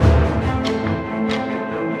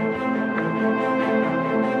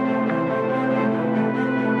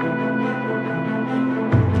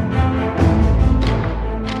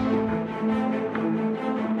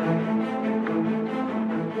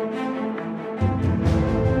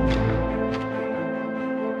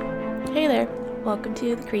Hey there, welcome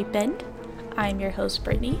to The Creep End. I'm your host,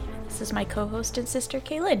 Brittany. This is my co-host and sister,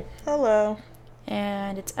 Kaylin. Hello.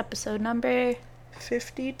 And it's episode number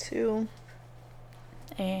 52.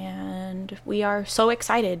 And we are so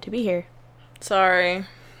excited to be here. Sorry.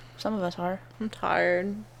 Some of us are. I'm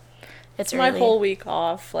tired. It's my early. whole week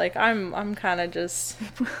off. Like, I'm kind of just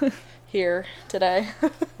here today.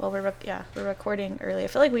 Well, we're recording early. I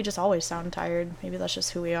feel like we just always sound tired. Maybe that's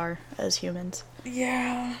just who we are as humans.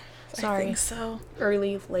 Yeah. Sorry. I think so.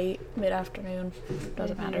 Early, late, mid-afternoon.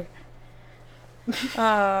 Doesn't matter.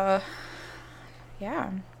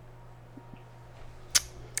 Yeah.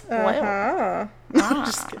 Uh-huh. Well,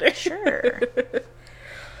 Just kidding. Sure.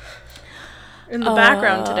 In the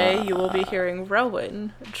background today, you will be hearing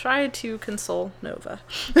Rowan try to console Nova.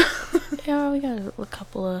 Yeah, we got a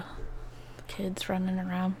couple of kids running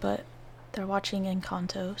around, but they're watching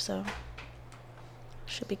Encanto, so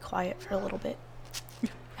should be quiet for a little bit.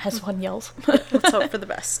 As one yells. Let's hope for the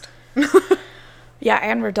best. Yeah,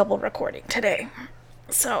 and we're double recording today.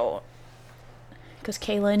 So, because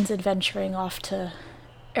Kaylin's adventuring off to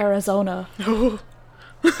Arizona.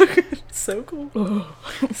 So cool.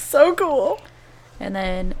 So cool. And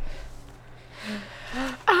then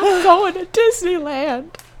I'm going to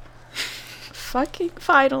Disneyland. Fucking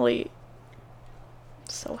finally.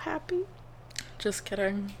 So happy. Just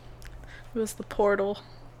kidding. It was the portal.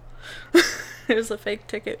 It was a fake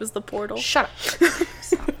ticket. It was the portal. Shut up.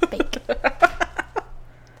 It's not fake.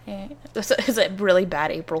 It's a really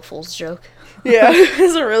bad April Fool's joke. Yeah,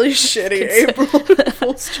 it's a really shitty April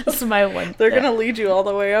Fool's joke. This is my one. They're gonna lead you all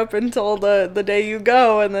the way up until the day you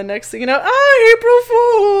go, and the next thing you know, April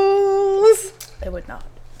Fools! They would not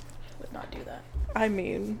do that. I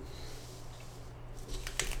mean,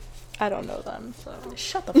 I don't know them, so.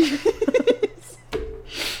 Shut the fuck up.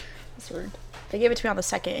 That's rude. They gave it to me on the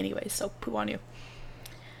 2nd anyway, so poo on you.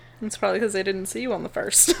 It's probably because they didn't see you on the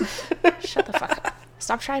 1st. Shut the fuck up.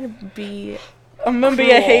 Stop trying to be I'm gonna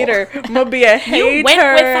be a hater. I'm gonna be a hater. You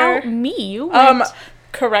went without me. You went.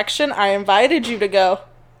 Correction, I invited you to go.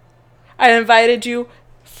 I invited you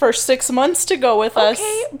for 6 months to go with us.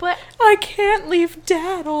 Okay, but I can't leave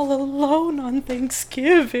Dad all alone on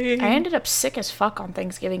Thanksgiving. I ended up sick as fuck on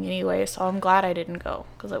Thanksgiving anyway, so I'm glad I didn't go,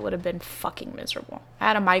 because it would have been fucking miserable. I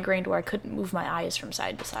had a migraine where I couldn't move my eyes from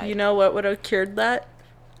side to side. You know what would have cured that?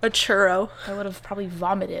 A churro. I would have probably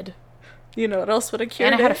vomited. You know what else would have cured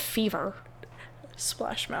it? And I had a fever.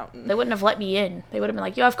 Splash Mountain. They wouldn't have let me in. They would have been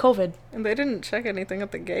like, you have COVID. And they didn't check anything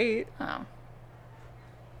at the gate. Oh.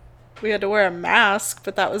 We had to wear a mask,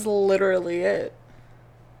 but that was literally it.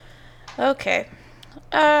 Okay.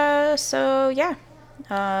 So, yeah.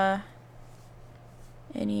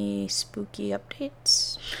 Any spooky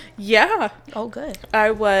updates? Yeah. Oh, good.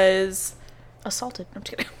 I was... Assaulted. I'm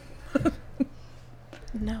just kidding.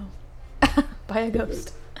 No. By a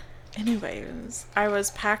ghost. Anyways, I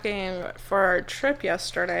was packing for our trip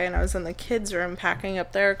yesterday, and I was in the kids' room packing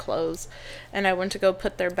up their clothes, and I went to go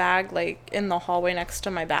put their bag, like, in the hallway next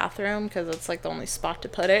to my bathroom, because it's, like, the only spot to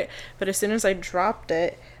put it, but as soon as I dropped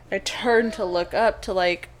it, I turned to look up to,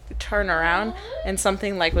 like, turn around, and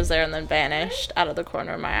something, like, was there and then vanished out of the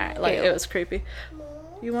corner of my eye. Like, Ew. It was creepy.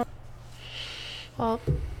 You want? Well,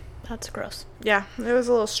 that's gross. Yeah, it was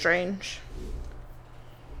a little strange.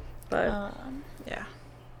 But, yeah.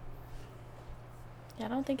 Yeah, I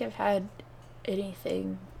don't think I've had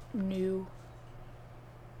anything new.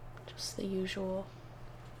 Just the usual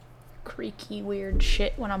creaky, weird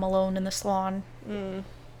shit when I'm alone in the salon.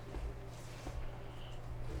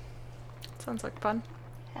 Sounds like fun.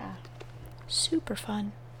 Yeah. Super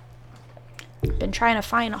fun. Been trying to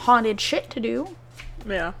find haunted shit to do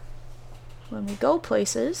Yeah. when we go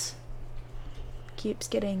places. Keeps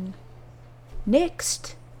getting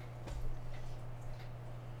nixed.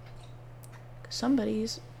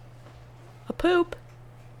 Somebody's a poop.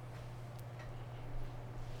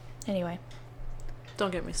 Anyway.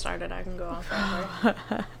 Don't get me started. I can go on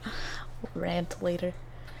forever. We'll rant later.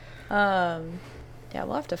 Yeah,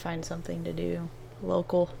 we'll have to find something to do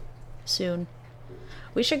local soon.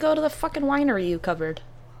 We should go to the fucking winery you covered.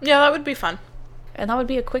 Yeah, that would be fun. And that would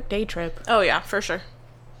be a quick day trip. Oh, yeah, for sure.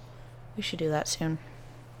 We should do that soon.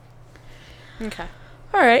 Okay.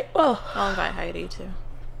 Alright, well. I'll invite Heidi, too.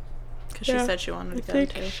 Because she said she wanted to go,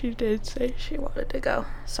 too. She did say she wanted to go.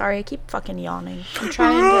 Sorry, I keep fucking yawning.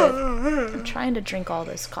 I'm trying to drink all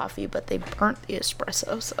this coffee, but they burnt the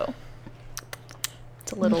espresso, so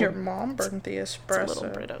it's a little. Your mom burnt the espresso. It's a little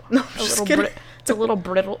brittle. No, I'm just kidding. It's a little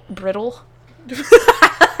brittle.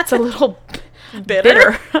 It's a little.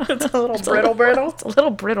 Bitter? It's a little brittle. It's a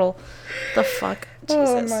little brittle. The fuck?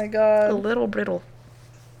 Jesus. Oh my god. A little brittle.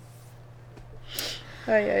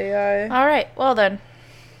 Ay. All right, well then.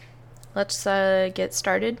 Let's get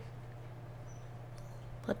started.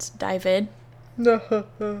 Let's dive in.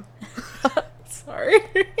 Sorry.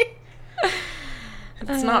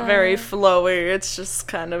 It's not very flowy. It's just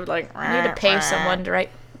kind of like... I need to pay someone to write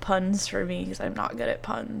puns for me because I'm not good at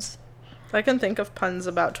puns. I can think of puns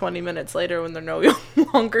about 20 minutes later when they're no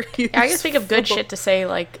longer used. I can think of good shit to say,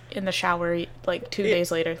 like, in the shower, like, 2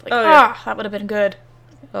 days later. Like, that would have been good.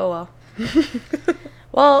 Oh, well.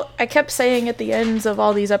 Well, I kept saying at the ends of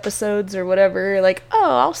all these episodes or whatever, like,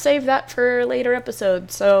 oh, I'll save that for a later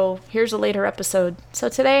episode. So, here's a later episode. So,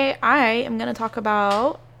 today, I am going to talk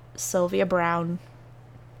about Sylvia Browne.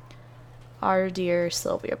 Our dear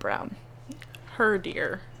Sylvia Browne. Her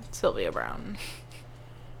dear Sylvia Browne.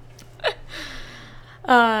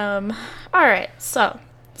 Alright, so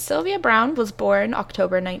Sylvia Browne was born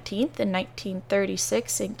October 19th in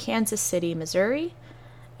 1936 in Kansas City, Missouri.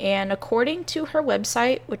 And according to her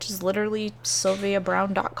website, which is literally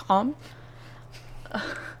sylviabrowne.com,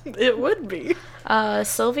 it would be.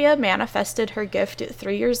 Sylvia manifested her gift at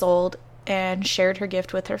 3 years old and shared her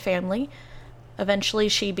gift with her family. Eventually,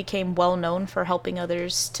 she became well known for helping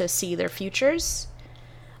others to see their futures.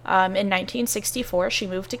 In 1964, she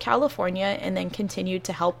moved to California and then continued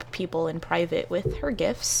to help people in private with her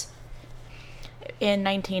gifts. In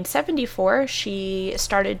 1974, she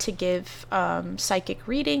started to give psychic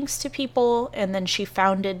readings to people, and then she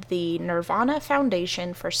founded the Nirvana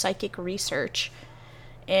Foundation for Psychic Research.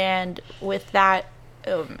 And with that,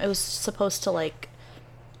 it was supposed to, like,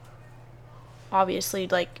 obviously,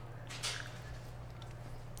 like,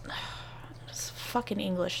 fucking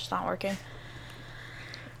English is not working.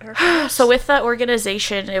 So with that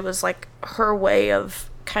organization, it was like her way of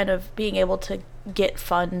kind of being able to get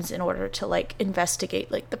funds in order to like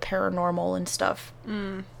investigate like the paranormal and stuff.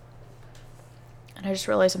 And I just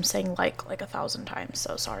realized I'm saying like 1,000 times,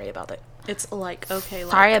 so sorry about it. It's like, okay,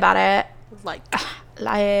 like. Sorry about it. Like.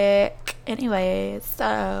 Anyways,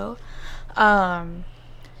 so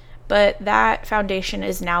but that foundation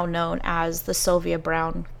is now known as the Sylvia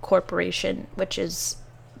Browne Corporation, which is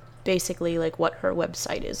basically like what her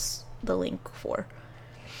website is the link for.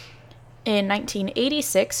 In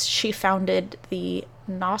 1986, she founded the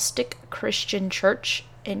Gnostic Christian Church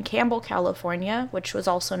in Campbell, California, which was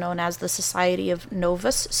also known as the Society of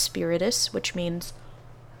Novus Spiritus, which means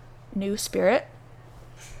new spirit.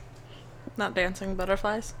 Not dancing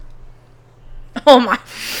butterflies? Oh my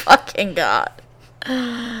fucking god.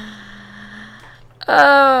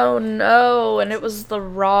 Oh no, and it was the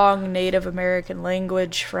wrong Native American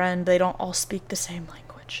language, friend. They don't all speak the same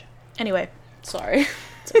language. Anyway, sorry.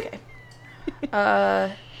 It's okay.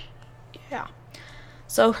 Yeah.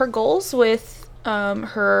 So her goals with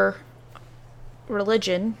her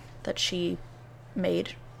religion that she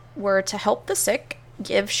made were to help the sick,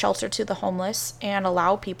 give shelter to the homeless, and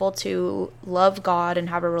allow people to love God and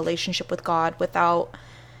have a relationship with God without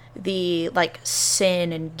the like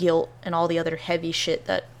sin and guilt and all the other heavy shit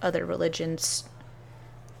that other religions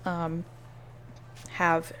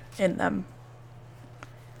have in them,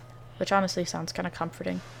 which honestly sounds kind of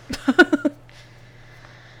comforting.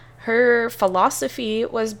 Her philosophy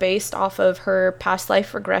was based off of her past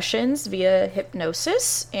life regressions via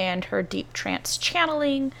hypnosis and her deep trance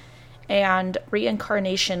channeling, and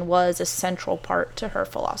reincarnation was a central part to her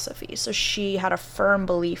philosophy. So she had a firm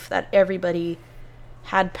belief that everybody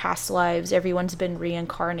had past lives, everyone's been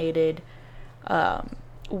reincarnated,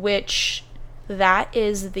 which that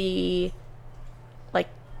is the like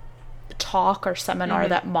talk or seminar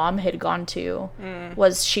that Mom had gone to.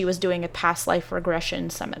 Was she was doing a past life regression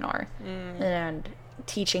seminar and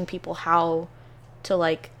teaching people how to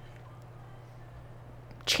like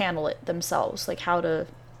channel it themselves, like how to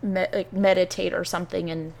meditate or something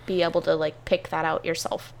and be able to like pick that out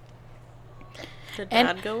yourself. Did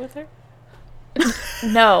Dad go with her?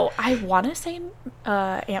 No, I want to say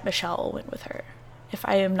Aunt Michelle went with her, if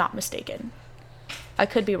I am not mistaken. I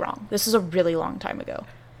could be wrong. This is a really long time ago.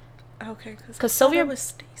 Okay, because Sylvia was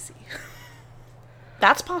Stacy.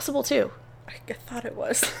 That's possible too. I thought it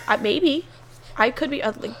was. Maybe. I could be.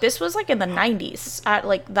 Like, this was like in the 90s at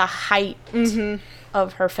like the height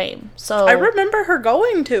of her fame. So I remember her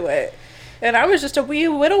going to it, and I was just a wee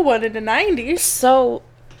little one in the 90s. So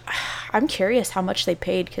I'm curious how much they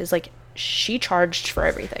paid, because like she charged for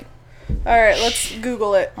everything. All right, let's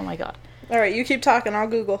Google it. Oh my god. All right, you keep talking. I'll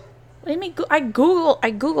Google. What do you mean? I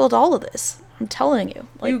Googled all of this. I'm telling you.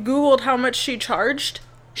 Like, you Googled how much she charged?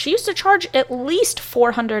 She used to charge at least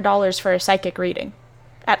 $400 for a psychic reading.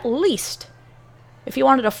 At least. If you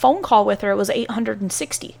wanted a phone call with her, it was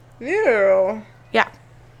 $860. Ew. Yeah.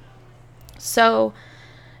 So,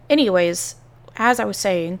 anyways, as I was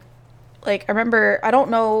saying, like, I remember, I don't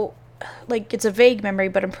know, like, it's a vague memory,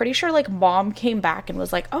 but I'm pretty sure, like, Mom came back and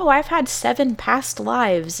was like, oh, I've had 7 past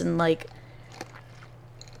lives, and, like,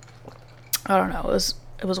 I don't know,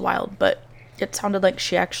 it was wild, but it sounded like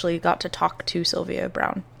she actually got to talk to Sylvia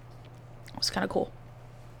Browne. It was kind of cool.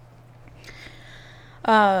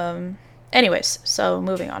 Anyways, so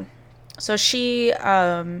moving on. So she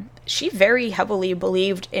very heavily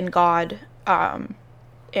believed in God,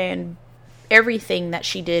 and everything that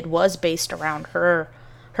she did was based around her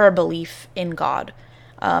belief in God.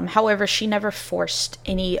 However, she never forced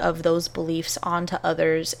any of those beliefs onto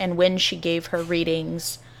others, and when she gave her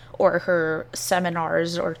readings or her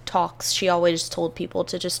seminars or talks, she always told people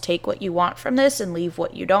to just take what you want from this and leave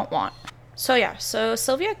what you don't want. So yeah, so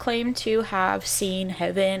Sylvia claimed to have seen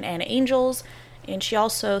heaven and angels, and she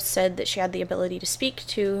also said that she had the ability to speak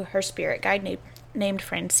to her spirit guide named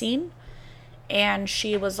Francine, and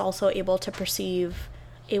she was also able to perceive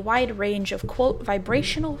a wide range of, quote,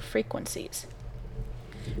 vibrational frequencies.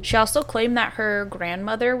 She also claimed that her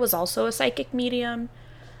grandmother was also a psychic medium,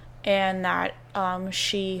 and that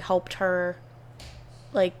she helped her,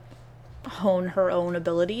 like, hone her own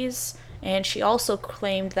abilities. And she also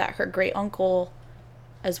claimed that her great uncle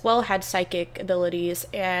as well had psychic abilities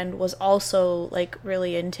and was also, like,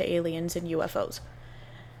 really into aliens and UFOs.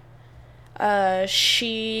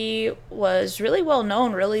 She was really well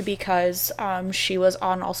known, really, because she was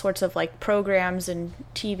on all sorts of, like, programs and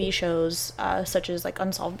TV shows, such as, like,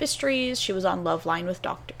 Unsolved Mysteries. She was on Love Line with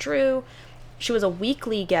Dr. Drew. She was a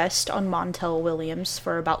weekly guest on Montel Williams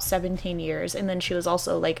for about 17 years, and then she was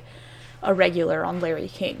also, like, a regular on Larry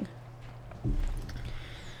King.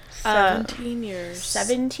 17 years.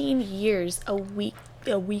 17 years a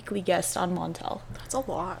weekly guest on Montel. That's a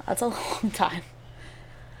lot. That's a long time.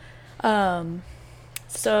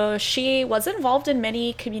 So she was involved in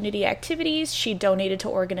many community activities. She donated to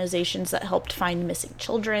organizations that helped find missing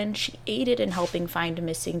children. She aided in helping find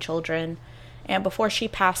missing children. And before she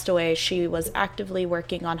passed away, she was actively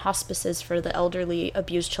working on hospices for the elderly,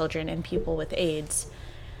 abused children, and people with AIDS.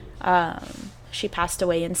 She passed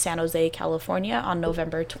away in San Jose, California on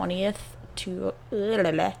November 20th,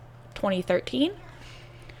 2013.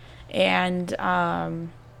 And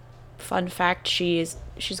fun fact, she's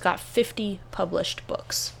got 50 published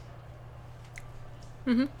books.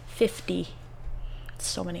 50.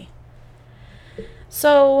 So many.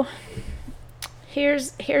 So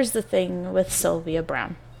here's the thing with Sylvia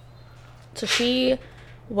Browne. So she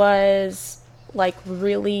was, like,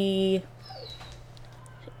 really,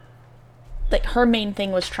 like, her main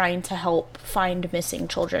thing was trying to help find missing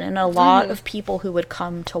children, and a lot of people who would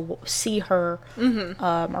come to see her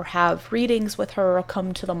or have readings with her or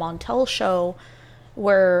come to the Montel show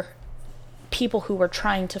were people who were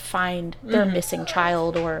trying to find their missing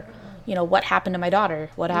child, or, you know, what happened to my daughter,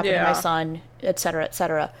 what happened to my son, etc.,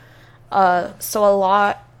 etc. So a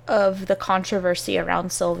lot of the controversy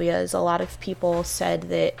around Sylvia is a lot of people said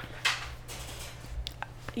that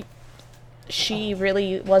she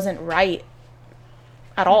really wasn't right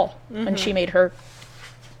at all when she made her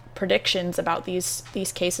predictions about these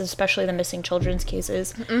cases, especially the missing children's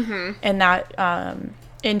cases, and that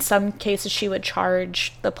in some cases she would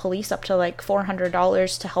charge the police up to, like,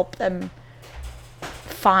 $400 to help them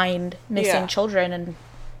find missing children, and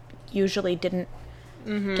usually didn't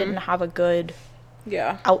have a good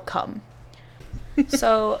outcome.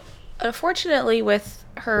 So unfortunately, with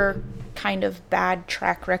her kind of bad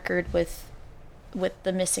track record with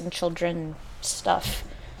the missing children stuff,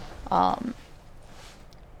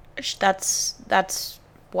 that's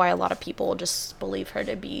why a lot of people just believe her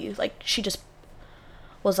to be, like, she just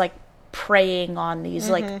was, like, preying on these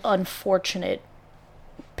like unfortunate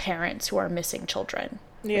parents who are missing children,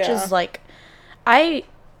 which is, like, I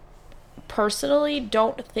personally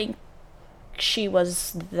don't think she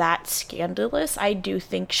was that scandalous. I do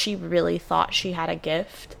think she really thought she had a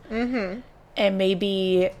gift, and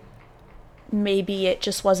maybe it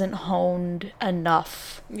just wasn't honed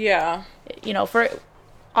enough. You know, for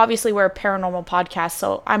obviously we're a paranormal podcast,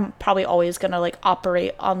 so I'm probably always gonna, like,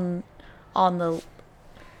 operate on the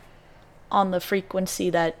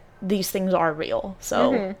frequency that these things are real.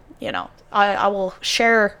 So you know, I will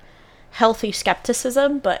share healthy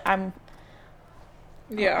skepticism, but I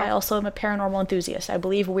also am a paranormal enthusiast. I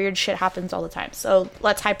believe weird shit happens all the time. So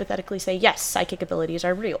let's hypothetically say, yes, psychic abilities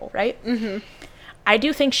are real, right? I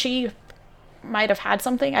do think she might have had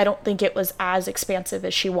something. I don't think it was as expansive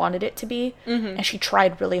as she wanted it to be. And she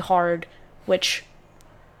tried really hard, which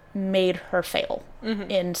made her fail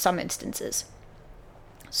in some instances.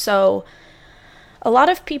 So a lot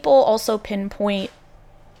of people also pinpoint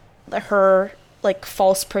her like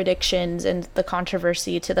false predictions and the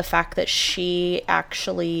controversy to the fact that she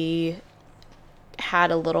actually had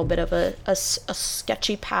a little bit of a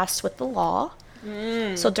sketchy past with the law.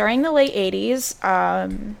 So during the late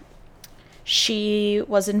 80s, she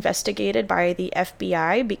was investigated by the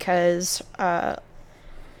FBI because a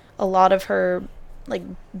lot of her like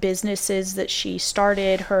businesses that she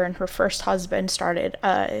started, her and her first husband started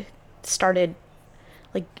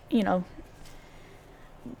like, you know,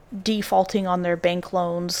 defaulting on their bank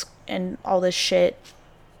loans and all this shit.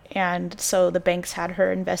 And so the banks had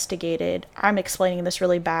her investigated. I'm explaining this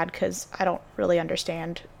really bad because I don't really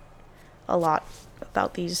understand a lot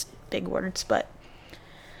about these big words, but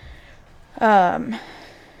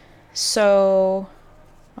so,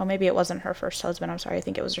 well, maybe it wasn't her first husband. I'm sorry. I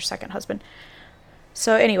think it was her second husband.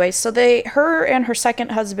 So anyway, so her and her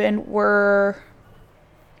second husband were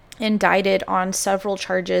indicted on several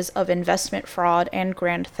charges of investment fraud and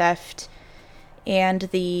grand theft, and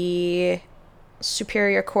the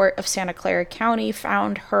Superior Court of Santa Clara County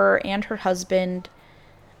found her and her husband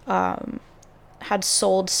had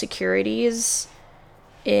sold securities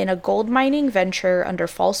in a gold mining venture under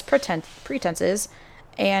false pretenses,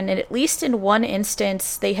 and at least in one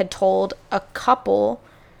instance they had told a couple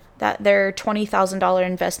that their $20,000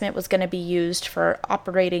 investment was going to be used for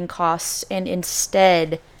operating costs, and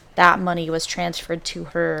instead that money was transferred to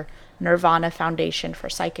her Nirvana Foundation for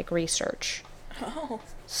Psychic Research. Oh.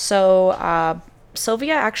 So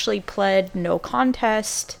Sylvia actually pled no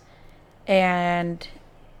contest, and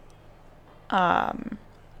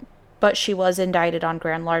but she was indicted on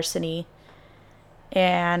grand larceny,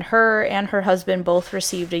 and her husband both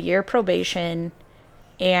received a year probation,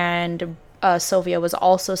 and Sylvia was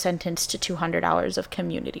also sentenced to 200 hours of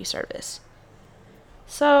community service.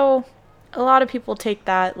 So a lot of people take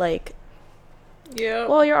that like, yeah,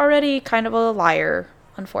 well, you're already kind of a liar,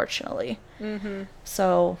 unfortunately.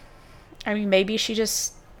 So, I mean, maybe she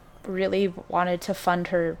just really wanted to fund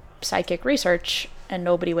her psychic research and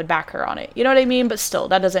nobody would back her on it. You know what I mean? But still,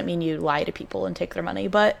 that doesn't mean you lie to people and take their money.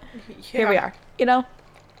 But here we are, you know?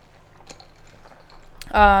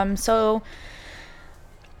 So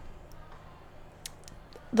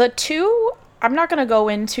the two, I'm not going to go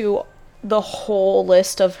into the whole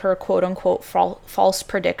list of her quote-unquote false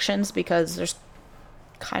predictions because there's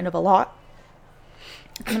kind of a lot.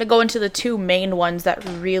 I'm going to go into the two main ones that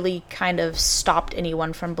really kind of stopped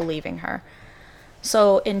anyone from believing her.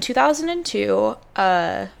 So in 2002,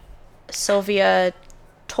 Sylvia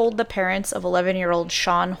told the parents of 11-year-old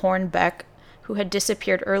Sean Hornbeck, who had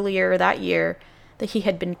disappeared earlier that year, that he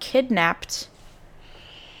had been kidnapped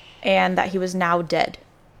and that he was now dead.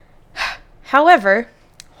 However,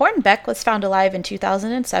 Hornbeck was found alive in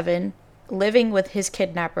 2007, living with his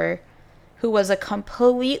kidnapper, who was a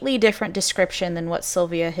completely different description than what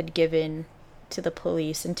Sylvia had given to the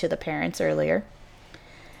police and to the parents earlier.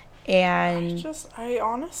 And I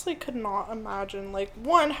honestly could not imagine, like,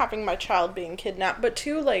 one, having my child being kidnapped, but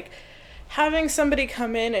two, like, having somebody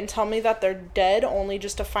come in and tell me that they're dead only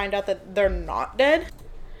just to find out that they're not dead.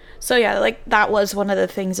 So yeah, like, that was one of the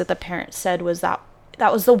things that the parents said, was that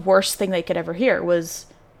was the worst thing they could ever hear, was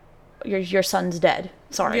your son's dead.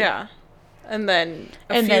 Sorry. Yeah. And then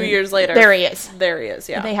a few years later, there he is.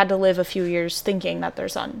 Yeah. And they had to live a few years thinking that their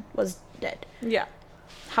son was dead. Yeah.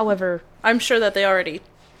 However, I'm sure that they already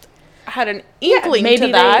had an inkling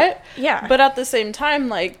to that. Yeah. But at the same time,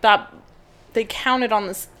 like, that they counted on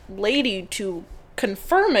this lady to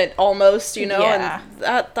confirm it almost, you know, Yeah.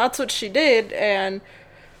 and that's what she did, and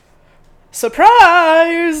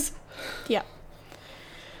surprise! Yeah.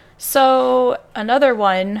 So another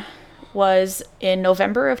one was in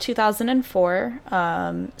November of 2004.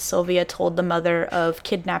 Sylvia told the mother of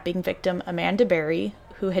kidnapping victim Amanda Berry,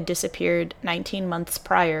 who had disappeared 19 months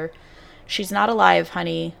prior, "She's not alive,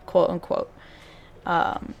 honey," quote unquote.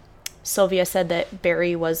 Sylvia said that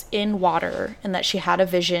Berry was in water and that she had a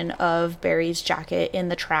vision of Berry's jacket in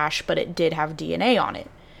the trash, but it did have DNA on it.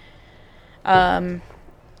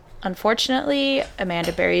 Unfortunately,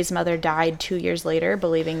 Amanda Berry's mother died 2 years later,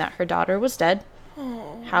 believing that her daughter was dead.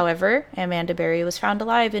 Oh. However, Amanda Berry was found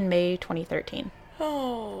alive in May 2013.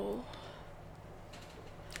 Oh.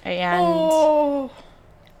 And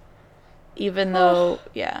even though,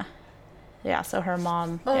 yeah, so her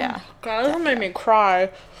mom, yeah. God, that made me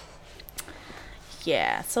cry.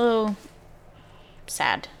 Yeah, so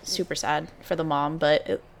sad, super sad for the mom,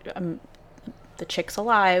 but the chick's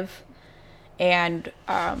alive. And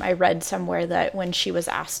I read somewhere that when she was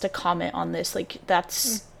asked to comment on this, like,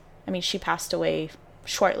 I mean, she passed away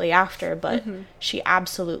shortly after, but she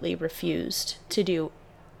absolutely refused to do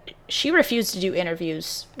she refused to do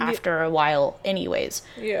interviews after a while anyways.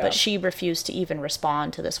 Yeah. But she refused to even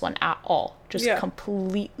respond to this one at all. Just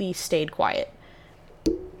completely stayed quiet.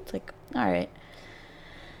 It's like, all right.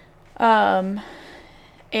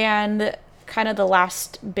 And kind of the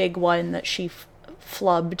last big one that she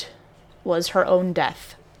flubbed was her own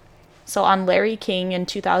death. So on Larry King in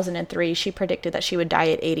 2003, she predicted that she would die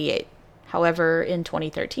at 88. However, in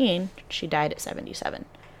 2013, she died at 77.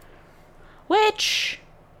 Which,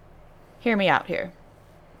 hear me out here.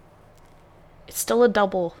 It's still a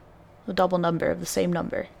double number of the same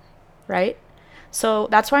number, right? So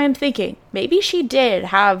that's why I'm thinking, maybe she did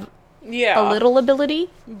have a little ability.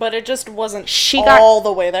 But it just wasn't all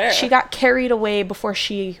the way there. She got carried away before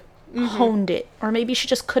she honed it. Or maybe she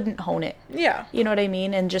just couldn't hone it. Yeah. You know what I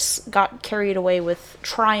mean? And just got carried away with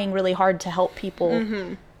trying really hard to help people.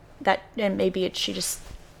 And maybe she just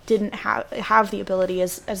didn't have the ability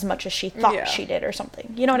as much as she thought she did or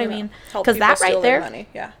something. You know what I mean? Because that right there, money.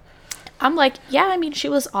 Yeah. I'm like, yeah, I mean, she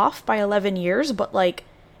was off by 11 years, but like,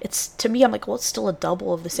 it's, to me, I'm like, well, it's still a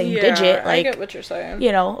double of the same digit. Like, I get what you're saying.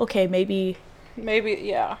 You know, okay, maybe,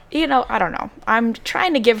 yeah. You know, I don't know. I'm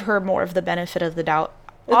trying to give her more of the benefit of the doubt.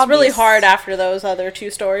 It's really hard after those other two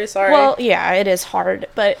stories, sorry. Well, yeah, it is hard,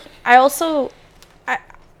 but I also,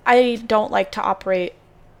 I don't like to operate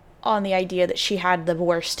on the idea that she had the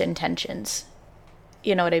worst intentions.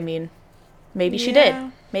 You know what I mean? Maybe she did.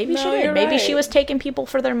 Maybe she did. Maybe she was taking people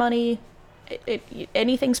for their money.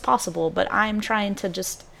 Anything's possible, but I'm trying to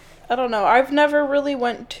just... I don't know. I've never really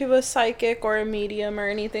went to a psychic or a medium or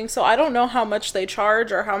anything, so I don't know how much they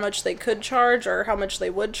charge or how much they could charge or how much they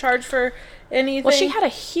would charge for anything. Well, she had a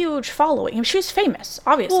huge following. I mean, she was famous,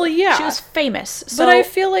 obviously. Well, yeah. She was famous. So... But I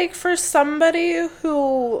feel like for somebody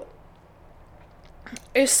who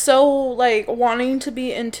is so, like, wanting to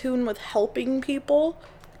be in tune with helping people,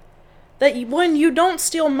 that when you don't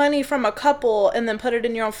steal money from a couple and then put it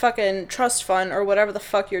in your own fucking trust fund or whatever the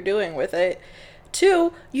fuck you're doing with it,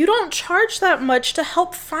 two, you don't charge that much to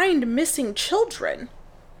help find missing children.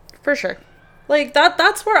 For sure. Like,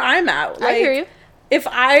 that's where I'm at. Like, I hear you. If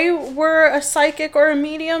I were a psychic or a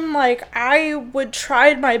medium, like, I would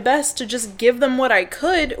try my best to just give them what I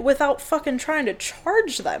could without fucking trying to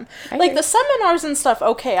charge them. Like, the seminars and stuff,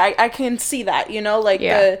 okay, I can see that, you know? Like,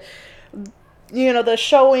 the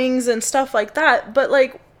showings and stuff like that. But,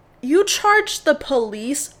 like, you charge the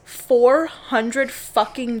police $400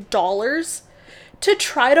 fucking dollars to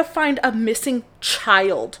try to find a missing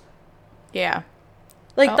child. Yeah.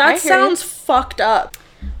 Like, that sounds fucked up.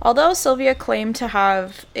 Although Sylvia claimed to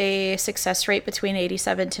have a success rate between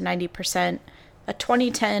 87 to 90%, a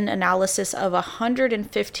 2010 analysis of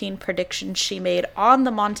 115 predictions she made on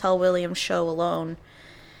the Montel Williams show alone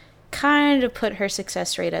kind of put her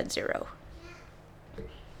success rate at 0.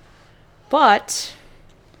 But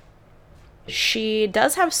she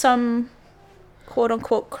does have some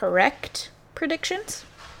quote-unquote correct predictions.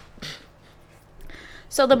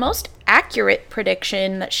 So the most accurate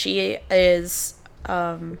prediction that she is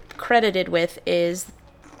credited with is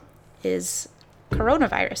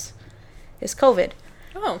coronavirus, is COVID.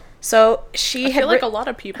 Oh. So I feel like a lot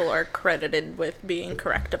of people are credited with being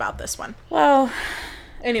correct about this one. Well,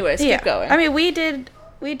 anyways, keep going. I mean, we did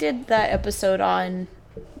that episode on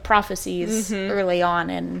prophecies early on,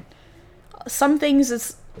 and some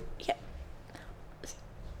things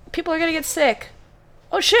people are gonna get sick.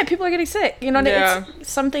 Oh shit, people are getting sick. You know,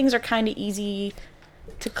 some things are kind of easy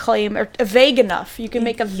to claim, or vague enough. You can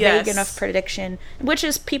make a vague enough prediction, which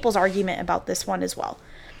is people's argument about this one as well.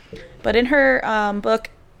 But in her book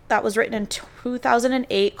that was written in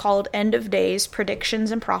 2008 called End of Days,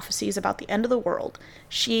 Predictions and Prophecies About the End of the World,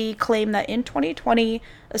 she claimed that in 2020,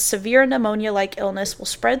 a severe pneumonia-like illness will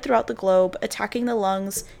spread throughout the globe, attacking the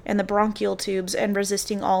lungs and the bronchial tubes and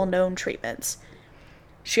resisting all known treatments.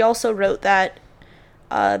 She also wrote that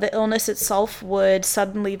the illness itself would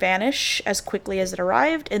suddenly vanish as quickly as it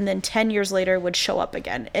arrived, and then 10 years later would show up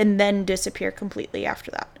again, and then disappear completely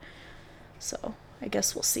after that. So, I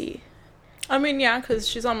guess we'll see. I mean, yeah, because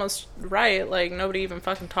she's almost right. Like, nobody even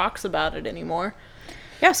fucking talks about it anymore.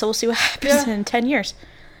 Yeah, so we'll see what happens in 10 years.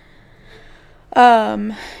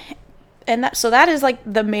 And that is, like,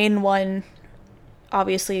 the main one.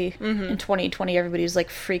 Obviously, in 2020, everybody was, like,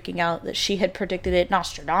 freaking out that she had predicted it.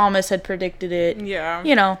 Nostradamus had predicted it. Yeah.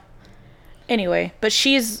 You know. Anyway, but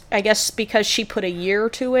she's, I guess, because she put a year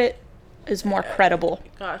to it, is more credible.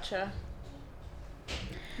 Gotcha.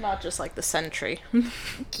 Not just, like, the century.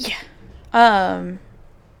 Yeah.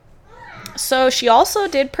 So she also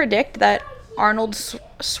did predict that Arnold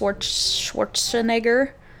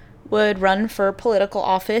Schwarzenegger would run for political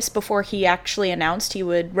office before he actually announced he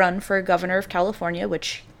would run for governor of California,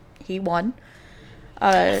 which he won.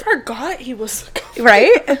 I forgot he was a governor.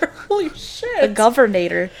 Right? Holy shit. A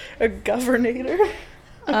governator. A governator.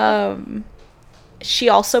 She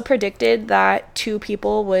also predicted that 2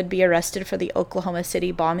 people would be arrested for the Oklahoma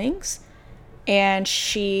City bombings. And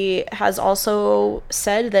she has also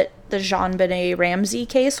said that the JonBenet Ramsey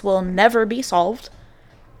case will never be solved.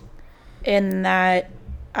 And that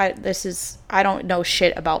I don't know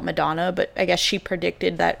shit about Madonna, but I guess she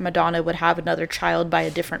predicted that Madonna would have another child by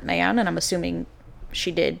a different man, and I'm assuming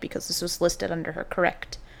she did because this was listed under her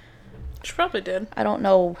correct. She probably did. I don't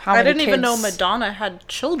know how many I didn't even kids- know Madonna had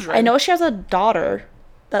children. I know she has a daughter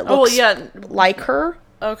that looks like her.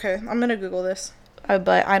 Okay, I'm gonna Google this.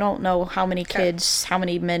 But I don't know how many kids, how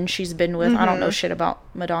many men she's been with. I don't know shit about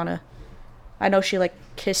Madonna. I know she, like,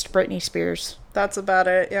 kissed Britney Spears. That's about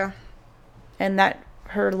it, yeah. And that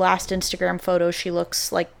her last Instagram photo, she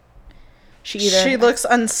looks like She looks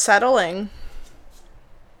unsettling.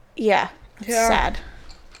 Yeah. Yeah. Sad.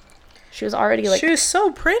 She was already, like... She was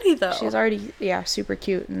so pretty, though. She was already, super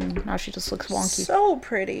cute, and now she just looks wonky. So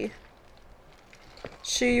pretty.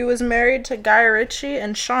 She was married to Guy Ritchie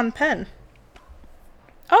and Sean Penn.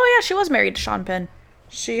 Oh, yeah, she was married to Sean Penn.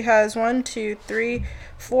 She has 1, 2, 3,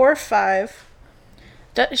 4, 5.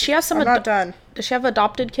 Does she have some... I'm not done. Does she have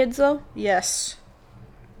adopted kids, though? Yes.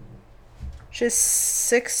 She has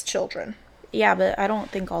 6 children. Yeah, but I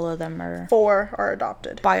don't think all of them are... 4 are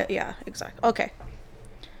adopted. Yeah, exactly. Okay.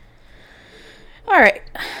 All right.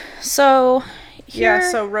 So, here...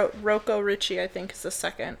 Yeah, so Rocco Ritchie, I think, is the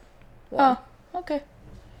second one. Oh, okay.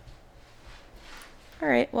 All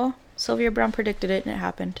right, well, Sylvia Browne predicted it, and it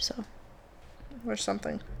happened, so... Or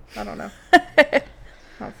something. I don't know. I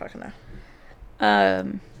don't fucking know.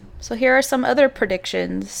 So here are some other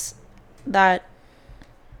predictions that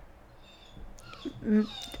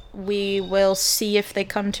we will see if they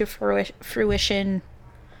come to fruition,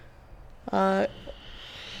 or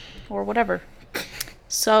whatever.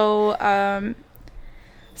 So,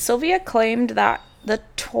 Sylvia claimed that the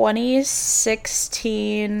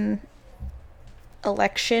 2016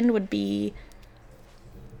 election would be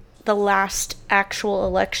the last actual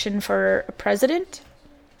election for a president,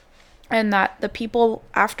 and that the people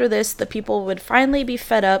would finally be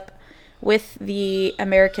fed up with the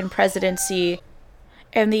American presidency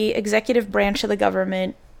and the executive branch of the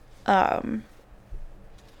government. And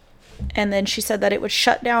then she said that it would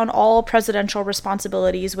shut down all presidential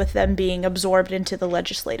responsibilities, with them being absorbed into the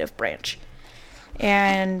legislative branch.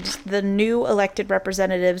 And the new elected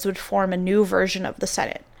representatives would form a new version of the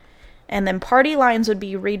Senate. And then party lines would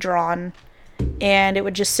be redrawn, and it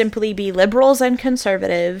would just simply be liberals and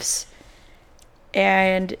conservatives,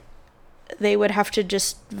 and they would have to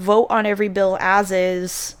just vote on every bill as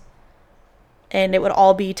is, and it would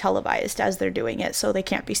all be televised as they're doing it, so they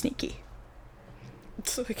can't be sneaky.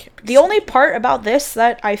 So they can't be The only part about this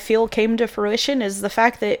that I feel came to fruition is the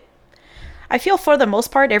fact that I feel for the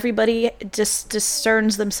most part everybody just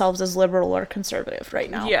discerns themselves as liberal or conservative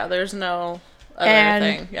right now. Yeah, there's no other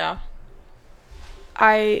thing. Yeah.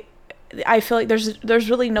 I feel like there's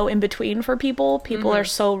really no in between for people. People are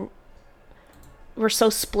we're so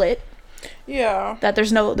split. Yeah. That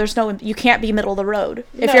there's no you can't be middle of the road.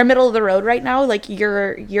 No. If you're middle of the road right now, like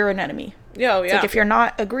you're an enemy. Yeah, It's like if you're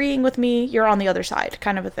not agreeing with me, you're on the other side,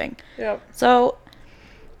 kind of a thing. Yep. So,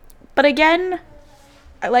 but again,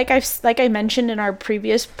 like I mentioned in our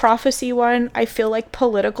previous prophecy one, I feel like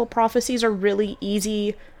political prophecies are really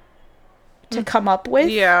easy to come up with.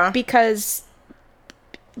 Yeah. Because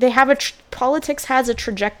they have politics has a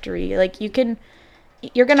trajectory. Like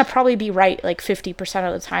you're gonna probably be right like 50%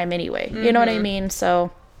 of the time anyway. You know what I mean?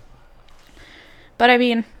 So, but I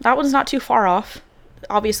mean, that one's not too far off.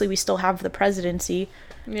 Obviously, we still have the presidency.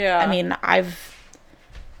 Yeah. I mean,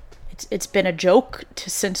 it's been a joke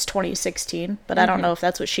since 2016, but I don't know if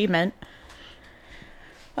that's what she meant.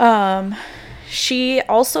 She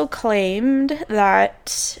also claimed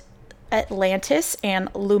that Atlantis and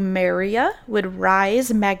Lemuria would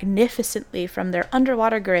rise magnificently from their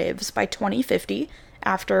underwater graves by 2050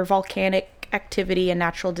 after volcanic activity and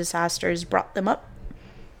natural disasters brought them up.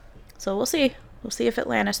 So we'll see. We'll see if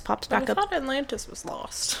Atlantis pops back up. I thought Atlantis was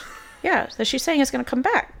lost. Yeah, so she's saying it's going to come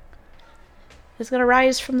back. It's going to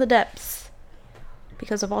rise from the depths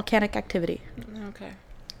because of volcanic activity. Okay.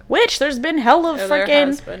 Which, there's been hell of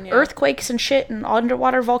freaking yeah. earthquakes and shit, and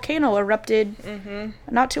underwater volcano erupted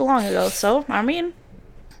not too long ago. So, I mean,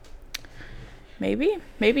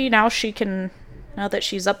 maybe now she can, now that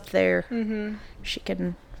she's up there, she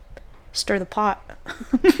can stir the pot.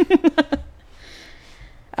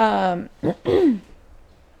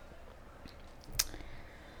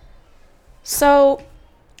 So,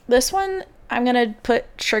 this one, I'm gonna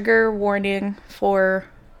put trigger warning for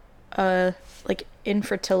like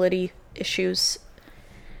infertility issues.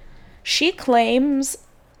 She claims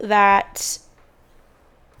that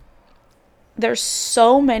there's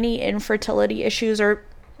so many infertility issues, or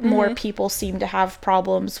more people seem to have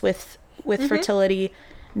problems with fertility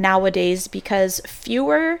nowadays because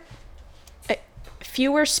fewer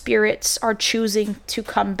spirits are choosing to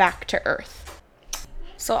come back to Earth.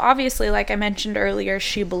 So obviously, like I mentioned earlier,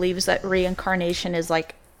 she believes that reincarnation is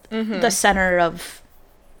like the center of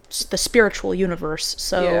the spiritual universe.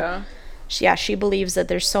 So she believes that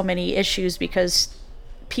there's so many issues because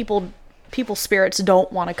people's spirits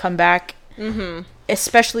don't want to come back,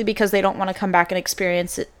 especially because they don't want to come back and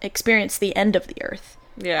experience the end of the Earth,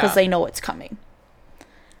 because they know it's coming.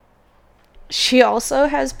 She also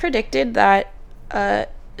has predicted that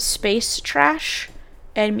space trash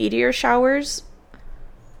and meteor showers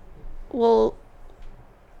will,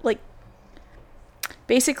 like,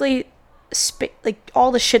 basically like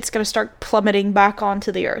all the shit's gonna start plummeting back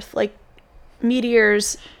onto the Earth, like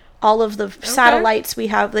meteors, all of the satellites we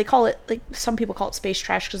have. They call it, like, some people call it space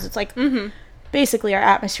trash because it's like basically our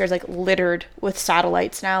atmosphere is like littered with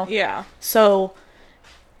satellites now. So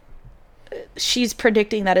she's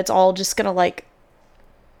predicting that it's all just gonna like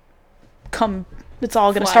it's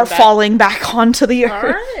all gonna start falling back onto the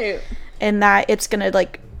Earth, and that it's gonna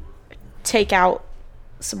like take out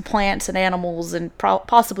some plants and animals and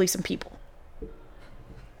possibly some people.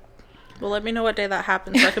 Well, let me know what day that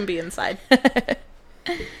happens so I can be inside.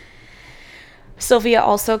 Sylvia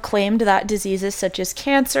also claimed that diseases such as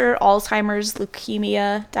cancer, Alzheimer's,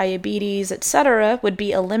 leukemia, diabetes, etc. would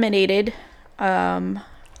be eliminated. Hold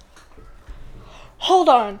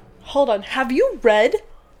on. Have you read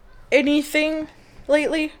anything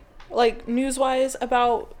lately, like news-wise,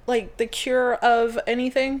 about like the cure of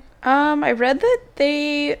anything? I read that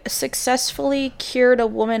they successfully cured a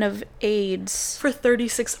woman of AIDS for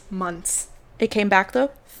 36 months. It came back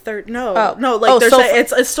though?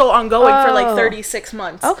 It's still ongoing for like 36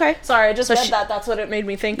 months. Okay. Sorry, I just read that. That's what it made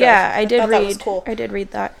me think of. I did read. That was cool. I did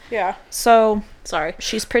read that. Yeah. So sorry.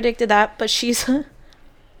 She's predicted that, but she's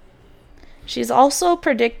also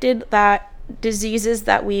predicted that diseases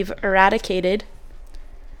that we've eradicated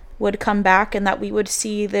would come back, and that we would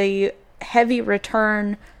see the heavy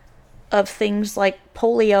return of things like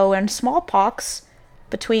polio and smallpox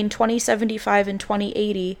between 2075 and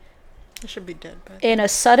 2080. I should be dead, but in a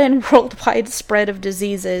sudden worldwide spread of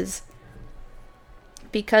diseases.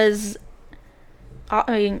 Because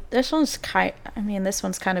this one's kind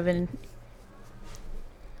of in.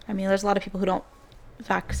 There's a lot of people who don't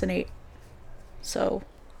vaccinate, so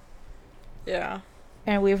yeah.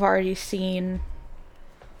 And we've already seen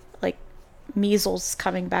like measles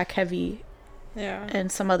coming back heavy,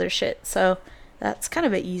 and some other shit. So that's kind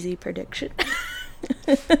of an easy prediction.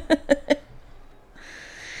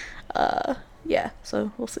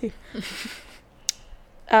 So we'll see.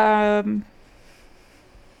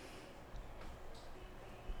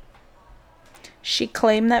 She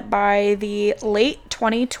claimed that by the late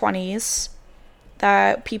 2020s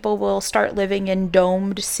that people will start living in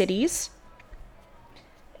domed cities,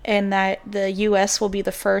 and that the US will be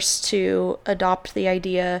the first to adopt the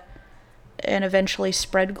idea and eventually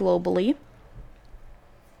spread globally.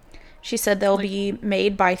 She said they'll be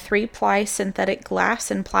made by 3-ply synthetic glass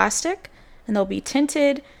and plastic, and they'll be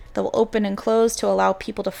tinted. They'll open and close to allow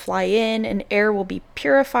people to fly in, and air will be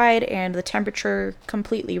purified and the temperature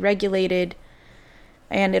completely regulated,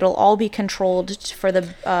 and it'll all be controlled for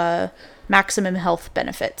the maximum health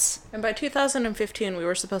benefits. And by 2015, we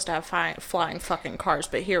were supposed to have flying fucking cars,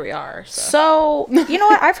 but here we are. So you know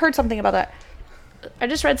what? I've heard something about that. I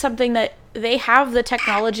just read something that they have the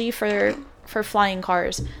technology for flying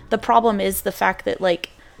cars. The problem is the fact that like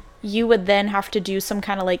you would then have to do some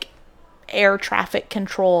kind of like air traffic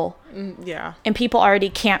control. And people already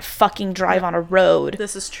can't fucking drive on a road.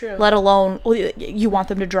 This is true. Let alone you want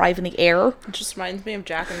them to drive in the air. It just reminds me of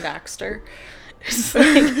Jack and Daxter.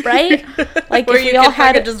 Like, right? Like where if you we all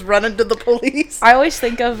had just run into the police. I always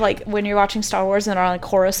think of like when you're watching Star Wars and they're on like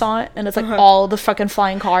Coruscant and it's like all the fucking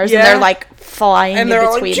flying cars and they're like flying and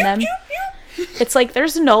in between them. It's like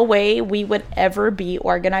there's no way we would ever be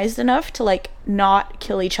organized enough to like not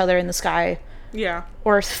kill each other in the sky. Yeah.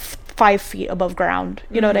 Or 5 feet above ground.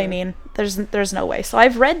 You know what I mean? There's no way. So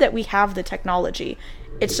I've read that we have the technology.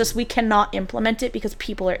 It's just we cannot implement it because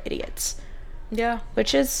people are idiots. Yeah.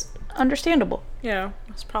 Which is understandable. Yeah.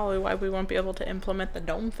 That's probably why we won't be able to implement the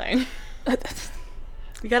dome thing.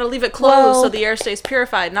 You gotta leave it closed so the air stays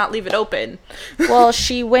purified, not leave it open. Well,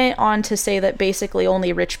 she went on to say that basically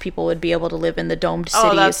only rich people would be able to live in the domed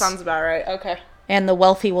cities. Oh, that sounds about right. Okay. and the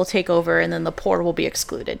wealthy will take over, and then the poor will be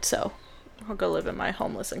excluded. So I'll go live in my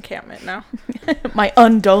homeless encampment now. my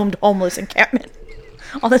undomed homeless encampment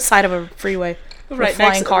on the side of a freeway where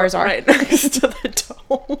flying cars are. Right next to the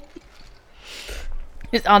dome.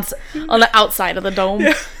 It's on the outside of the dome,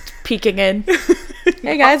 peeking in.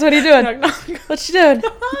 Hey guys, what are you doing? Knock, knock. What you doing?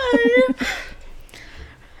 Hi.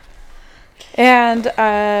 And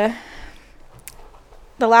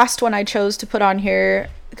the last one I chose to put on here,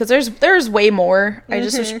 because there's way more. I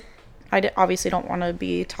just wish, obviously don't want to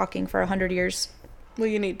be talking for 100 years. Well,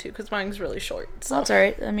 you need to, because mine's really short. So. That's all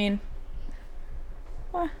right. I mean,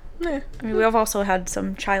 we've also had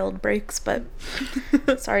some child breaks, but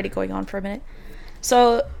it's already going on for a minute.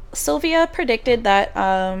 So Sylvia predicted that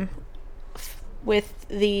with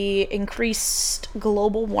the increased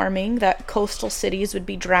global warming, that coastal cities would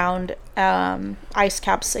be drowned. Ice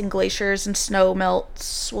caps and glaciers and snow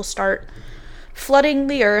melts will start flooding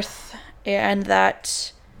the earth, and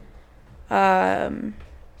that the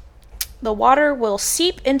water will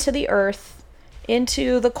seep into the earth,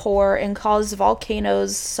 into the core, and cause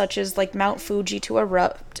volcanoes such as like Mount Fuji to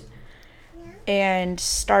erupt and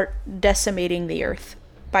start decimating the earth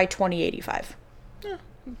by 2085. Yeah,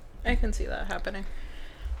 I can see that happening.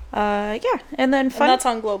 And then And that's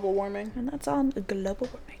on global warming. And that's on global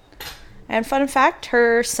warming. And fun fact,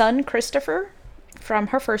 her son Christopher, from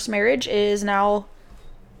her first marriage, is now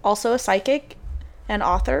also a psychic and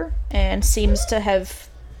author, and seems to have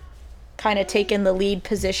kind of taken the lead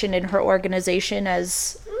position in her organization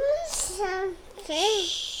as...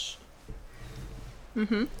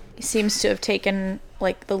 Mm-hmm. He seems to have taken,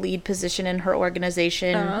 like, the lead position in her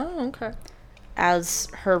organization as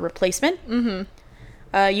her replacement.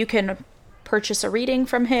 Mm-hmm. You can purchase a reading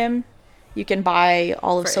from him. You can buy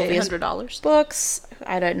all of Sylvia's $800 books.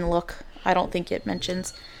 I didn't look. I don't think it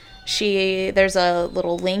mentions. There's a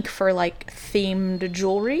little link for, like, themed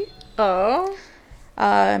jewelry. Oh.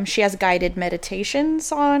 She has guided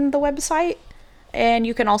meditations on the website. And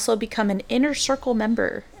you can also become an inner circle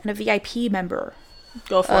member and a VIP member.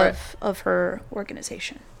 Go for it. Of her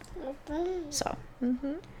organization. So.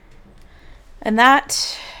 Mm-hmm. And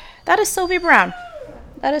that is Sylvia Browne.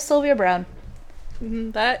 That is Sylvia Browne.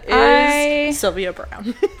 That is Sylvia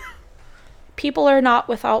Browne. People are not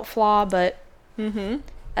without flaw, but Mm-hmm.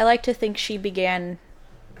 I like to think she began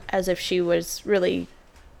as if she was really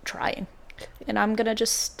trying. And I'm gonna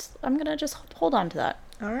just hold on to that.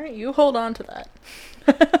 All right, you hold on to that.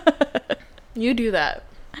 You do that.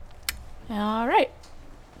 All right.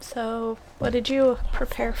 So, what did you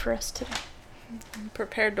prepare for us today? I'm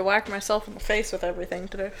prepared to whack myself in the face with everything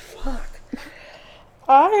today. Fuck.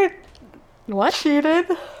 I cheated.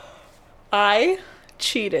 I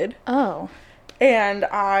cheated. Oh. And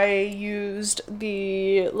I used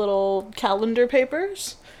the little calendar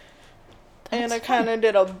papers. And I kind of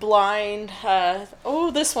did a blind,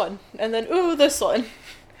 this one. And then, this one.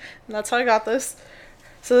 And that's how I got this.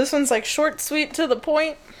 So this one's like short, sweet, to the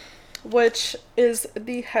point, which is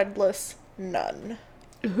the Headless Nun.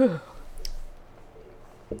 Ooh.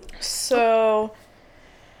 So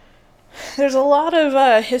there's a lot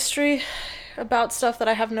of history about stuff that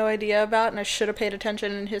I have no idea about, and I should have paid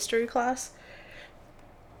attention in history class.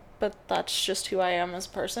 But that's just who I am as a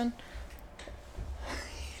person.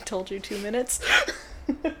 Told you 2 minutes.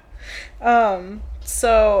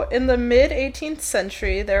 So in the mid-18th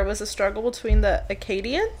century, there was a struggle between the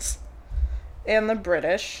Acadians and the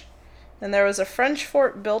British. And there was a French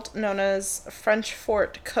fort built known as French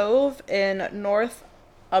Fort Cove in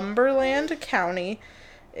Northumberland County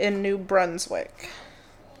in New Brunswick,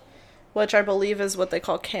 which I believe is what they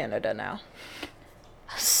call Canada now.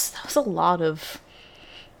 That was a lot of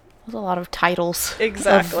titles.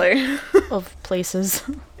 Exactly. Of places.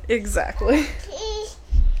 Exactly.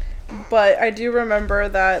 But I do remember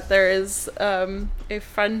that there is a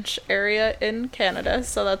French area in Canada,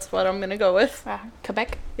 so that's what I'm going to go with.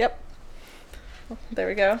 Quebec? Yep. There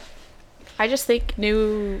we go. I just think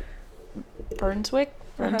New Brunswick?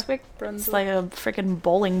 Brunswick. It's like a freaking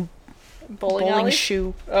bowling alley?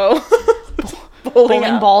 shoe. Oh.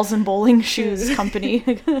 Bowling balls and bowling shoes company.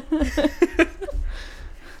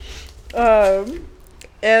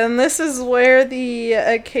 And this is where the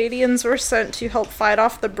Acadians were sent to help fight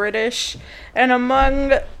off the British. And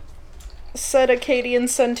among said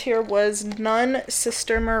Acadians sent here was Nun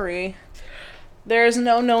Sister Marie. There is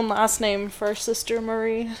no known last name for Sister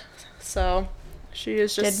Marie, so she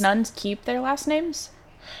is just... Did nuns keep their last names?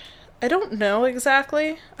 I don't know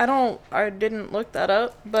exactly. I didn't look that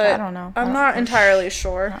up, but I don't know. I'm not entirely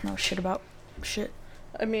sure. I don't know shit about shit.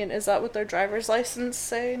 I mean, is that what their driver's license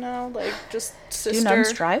say now? Like, just sister... Do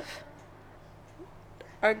nuns drive?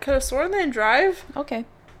 I could have sworn they drive. Okay.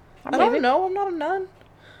 I don't know. I'm not a nun.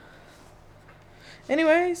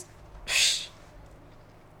 Anyways.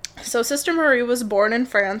 So Sister Marie was born in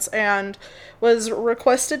France and was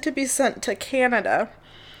requested to be sent to Canada.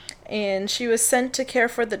 And she was sent to care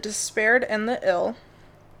for the despaired and the ill.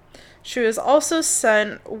 She was also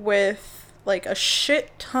sent with, like, a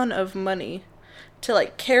shit ton of money to,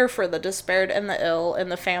 like, care for the despaired and the ill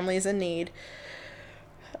and the families in need.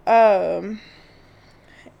 And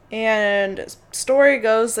story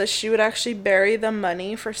goes that she would actually bury the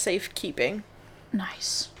money for safekeeping.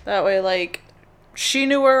 Nice. That way, like, she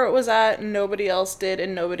knew where it was at and nobody else did,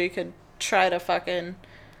 and nobody could try to fucking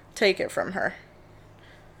take it from her.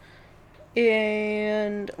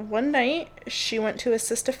 And one night, she went to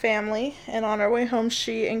assist a family, and on her way home,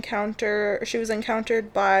 she was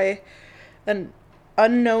encountered by an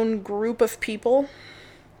unknown group of people.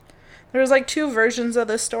 There was, like, two versions of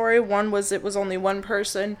this story. One was it was only one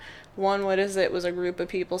person. One was it was a group of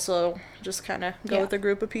people, so just kind of go with a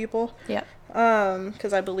group of people. Yeah.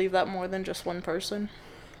 Because I believe that more than just one person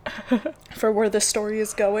for where the story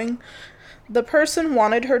is going. The person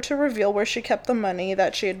wanted her to reveal where she kept the money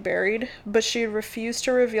that she had buried, but she refused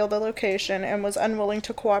to reveal the location and was unwilling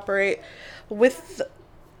to cooperate with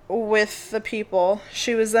the people.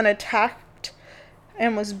 She was then attacked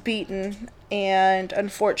and was beaten and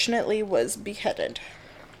unfortunately was beheaded.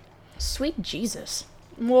 Sweet Jesus.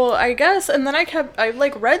 Well, I guess, and then I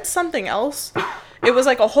read something else. It was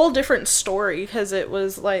like a whole different story because it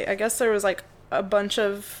was like, I guess there was like a bunch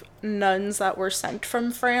of nuns that were sent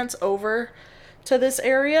from France over to this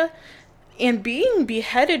area, and being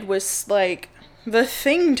beheaded was like the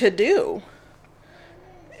thing to do.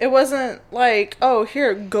 It wasn't like, oh,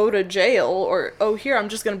 here, go to jail, or, oh, here, I'm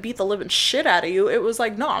just gonna beat the living shit out of you. It was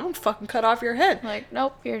like, no, I'm gonna fucking cut off your head. Like,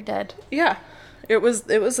 nope, you're dead. Yeah. It was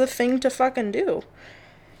a thing to fucking do.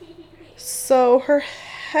 So her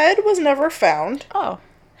head was never found. Oh.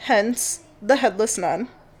 Hence, the headless nun.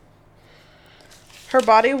 Her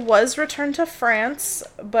body was returned to France,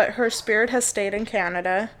 but her spirit has stayed in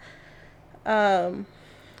Canada. And,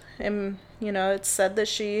 it's said that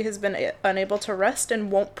she has been unable to rest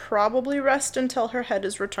and won't probably rest until her head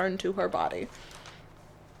is returned to her body.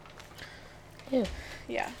 Ew.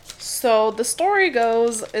 Yeah. So the story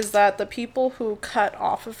goes is that the people who cut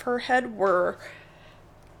off of her head were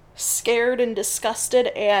scared and disgusted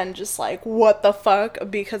and just like, what the fuck,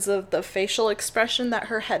 because of the facial expression that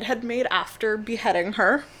her head had made after beheading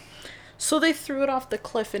her. So they threw it off the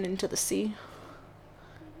cliff and into the sea.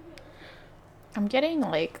 I'm getting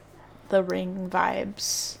like the Ring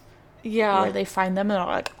vibes. Yeah. Where they find them and are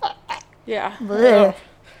like, yeah. Bleh.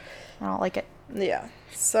 I don't like it. Yeah.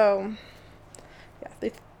 So, yeah,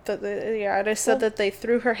 they said that they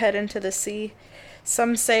threw her head into the sea.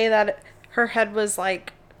 Some say that her head was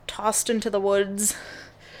like tossed into the woods.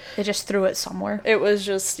 They just threw it somewhere. It was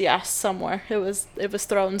just, somewhere. It was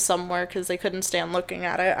thrown somewhere because they couldn't stand looking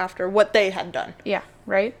at it after what they had done. Yeah,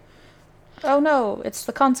 right? Oh no, it's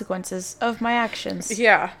the consequences of my actions.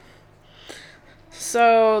 Yeah.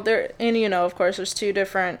 So, of course, there's two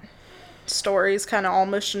different stories kind of all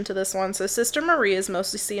mushed into this one. So, Sister Marie is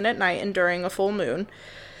mostly seen at night and during a full moon.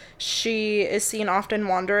 She is seen often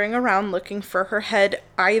wandering around looking for her head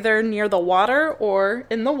either near the water or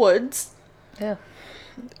in the woods. Yeah.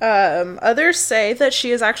 Others say that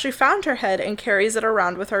she has actually found her head and carries it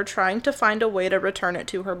around with her, trying to find a way to return it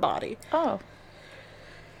to her body. Oh.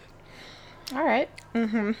 All right.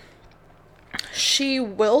 Mm-hmm. She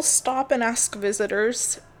will stop and ask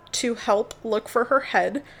visitors to help look for her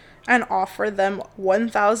head and offer them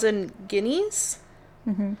 1,000 guineas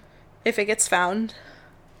if it gets found.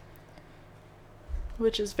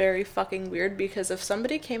 Which is very fucking weird, because if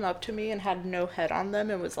somebody came up to me and had no head on them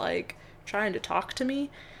and was like trying to talk to me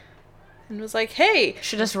and was like, hey,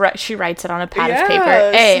 she writes it on a pad of paper.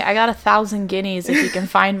 Hey, I got 1,000 guineas if you can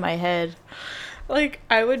find my head. Like,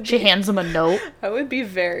 she hands them a note. I would be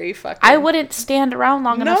very fucking... I wouldn't stand around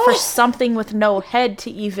long enough for something with no head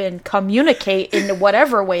to even communicate in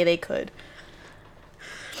whatever way they could.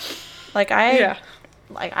 Like, I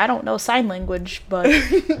don't know sign language, but...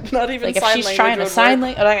 Not even like, sign language. If she's trying to sign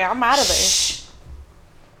language, like, I'm out of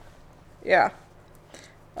there.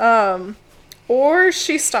 Yeah. Or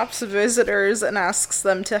she stops visitors and asks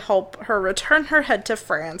them to help her return her head to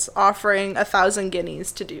France, offering 1,000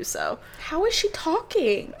 guineas to do so. How is she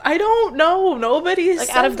talking? I don't know. Nobody like,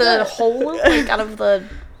 out of the hole? Like, out of the...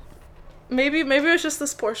 Maybe it was just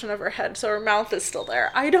this portion of her head, so her mouth is still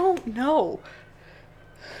there. I don't know.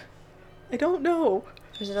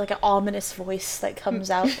 There's like an ominous voice that comes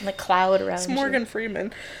out in the cloud around It's Morgan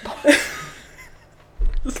Freeman.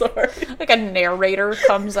 Sorry. Like a narrator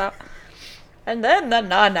comes up. And then the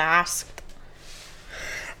nun asked.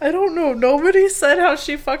 I don't know. Nobody said how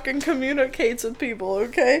she fucking communicates with people,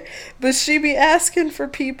 okay? But she be asking for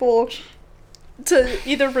people to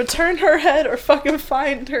either return her head or fucking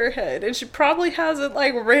find her head. And she probably has it,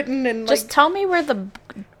 like, written in, like... Just tell me where the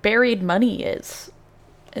buried money is.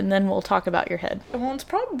 And then we'll talk about your head. Well, it's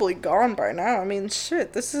probably gone by now. I mean,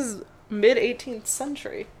 shit, this is mid-18th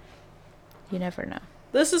century. You never know.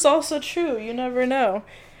 This is also true. You never know.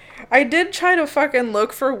 I did try to fucking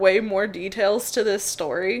look for way more details to this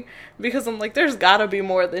story. Because I'm like, there's gotta be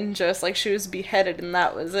more than just, like, she was beheaded and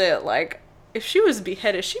that was it. Like, if she was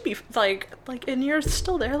beheaded, she'd be, like, and you're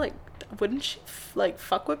still there, like, wouldn't she, like,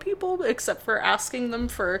 fuck with people? Except for asking them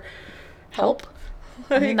for help?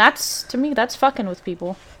 I mean, that's, to me, that's fucking with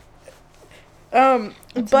people. That's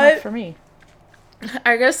but enough for me.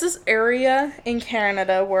 I guess this area in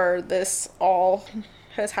Canada where this all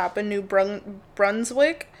has happened, New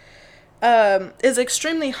Brunswick, is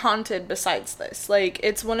extremely haunted besides this. Like,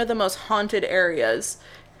 it's one of the most haunted areas.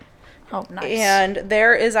 Oh, nice. And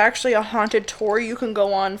there is actually a haunted tour you can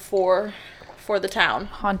go on for the town.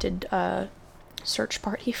 Haunted, search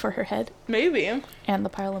party for her head. Maybe. And the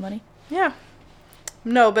pile of money. Yeah.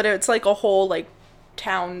 No, but it's like a whole, like,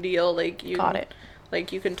 town deal. Like, you... Got it.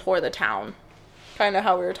 Like, you can tour the town. Kind of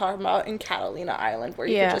how we were talking about in Catalina Island, where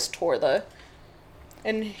you could just tour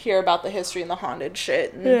and hear about the history and the haunted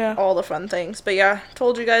shit and all the fun things. But yeah,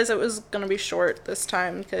 told you guys it was gonna be short this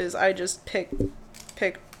time because I just picked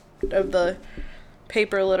of the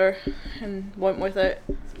paper litter and went with it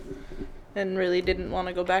and really didn't want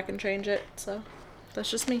to go back and change it. So that's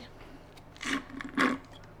just me.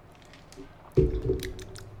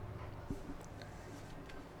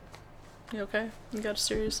 You okay? You got a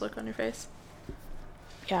serious look on your face?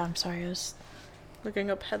 Yeah, I'm sorry. I was looking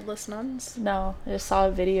up headless nuns. No, I just saw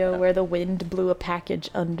a video where the wind blew a package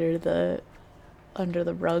under the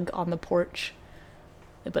rug on the porch,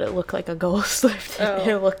 but it looked like a ghost.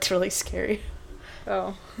 It looked really scary.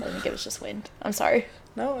 Oh, I think it was just wind. I'm sorry.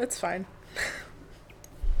 No, it's fine.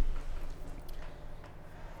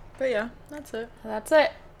 But yeah, that's it. That's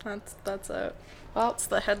it. That's it. Well, it's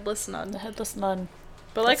the headless nun. The headless nun.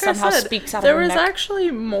 But like I said, there was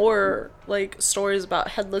actually more, like, stories about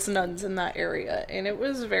headless nuns in that area, and it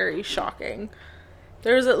was very shocking.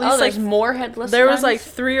 There was at least, there's more headless nuns? There was, like,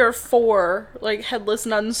 3 or 4, like, headless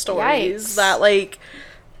nun stories that, like,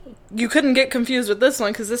 you couldn't get confused with this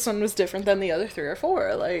one, because this one was different than the other 3 or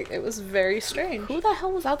 4. Like, it was very strange. Who the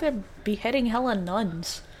hell was out there beheading hella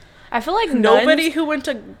nuns? I feel like nobody who went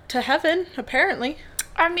to heaven, apparently.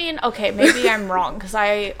 I mean, okay, maybe I'm wrong, because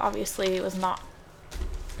I obviously was not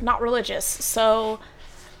religious, so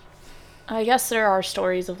I guess there are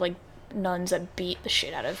stories of, like, nuns that beat the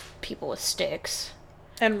shit out of people with sticks.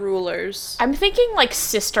 And rulers. I'm thinking, like,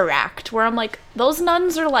 Sister Act, where I'm like, those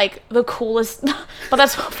nuns are, like, the coolest, but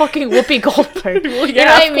that's fucking Whoopi Goldberg. Well, you know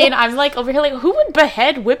what I mean? I'm, like, over here, like, who would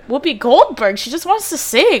behead Whoopi Goldberg? She just wants to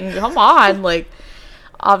sing. Come on. Like,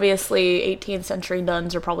 obviously, 18th century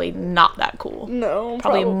nuns are probably not that cool. No.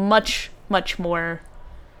 Probably much, much more.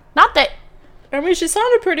 Not that... I mean, she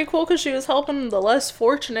sounded pretty cool because she was helping the less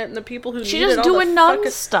fortunate and the people who needed all the... She just doing nun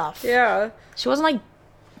stuff. Yeah. She wasn't, like,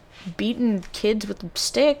 beating kids with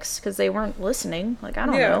sticks because they weren't listening. Like, I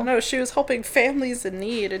don't know. Yeah, no, she was helping families in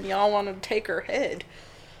need and y'all wanted to take her head.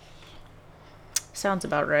 Sounds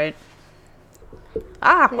about right.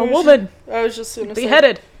 A woman! I was just gonna say...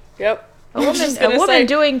 Beheaded. Yep. A woman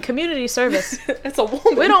doing community service. It's a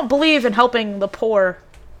woman. We don't believe in helping the poor,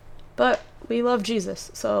 but we love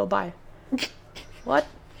Jesus, so bye. What?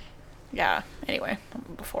 Yeah, anyway,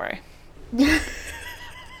 before I...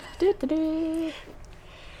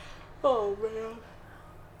 Oh,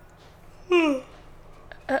 man.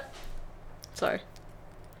 Sorry.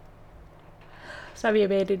 So have you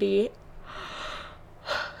made any,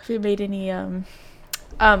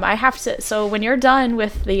 I have to, so when you're done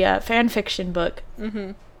with the, fan fiction book,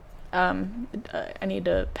 I need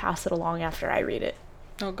to pass it along after I read it.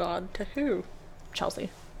 Oh, God. To who?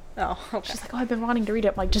 Chelsea. Oh, okay. She's like, I've been wanting to read it.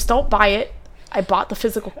 I'm like, just don't buy it. I bought the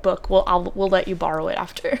physical book. We'll let you borrow it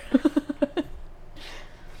after.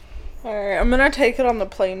 Alright, I'm gonna take it on the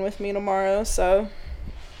plane with me tomorrow, so...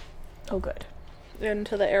 Oh, good.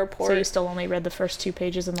 Into the airport. So you still only read the first 2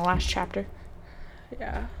 pages in the last chapter?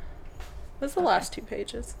 Yeah. It was the last 2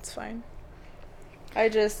 pages. It's fine.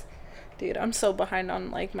 Dude, I'm so behind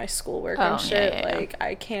on, like, my schoolwork and shit. Yeah. Like,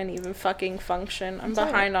 I can't even fucking function. I'm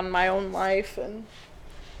behind on my own life, and...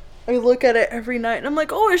 I look at it every night, and I'm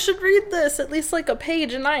like, oh, I should read this, at least, like, a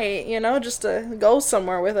page a night, you know, just to go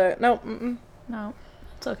somewhere with it. Nope. No,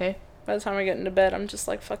 it's okay. By the time I get into bed, I'm just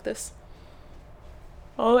like, fuck this.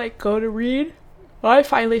 I'll like go to read. Well, I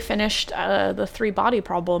finally finished the 3-Body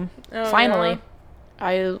Problem. Finally. Yeah.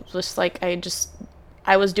 I was like,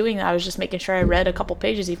 I was doing that. I was just making sure I read a couple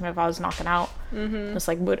pages even if I was knocking out. Mm-hmm. It's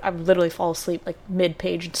like, I would literally fall asleep like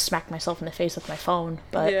mid-page and smack myself in the face with my phone.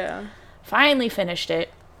 But yeah. Finally finished it.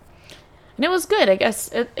 And it was good. I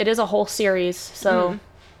guess it is a whole series. So,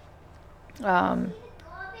 so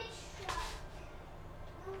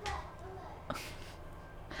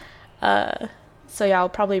yeah, I'll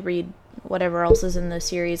probably read whatever else is in the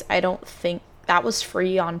series. I don't think that was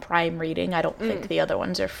free on Prime Reading. I don't think the other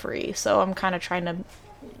ones are free. So I'm kind of trying to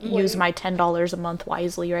use my $10 a month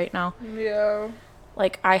wisely right now. Yeah.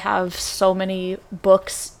 Like, I have so many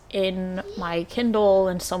books in my Kindle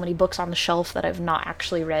and so many books on the shelf that I've not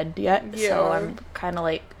actually read yet. Yeah. So I'm kind of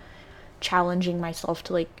like challenging myself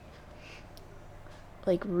to like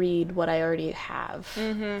read what I already have.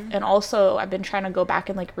 Mm-hmm. And also I've been trying to go back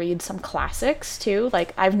and like read some classics too.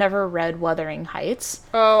 Like, I've never read Wuthering Heights.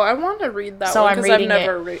 Oh, I want to read that so one I'm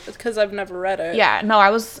reading because I've never read it. Yeah, no,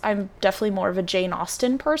 I'm definitely more of a Jane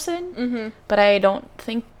Austen person. Mm-hmm. But I don't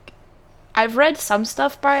think I've read some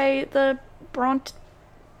stuff by the Bronte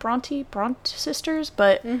sisters,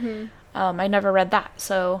 but I never read that.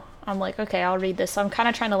 So I'm like, okay, I'll read this. So I'm kind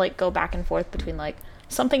of trying to like go back and forth between like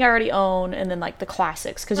something I already own and then like the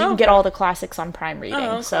classics, because you can get all the classics on Prime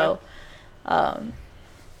Reading. So yeah,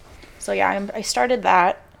 I started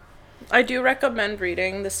that. I do recommend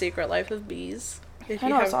reading The Secret Life of Bees. I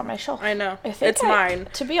know it's on my shelf. I know. It's mine.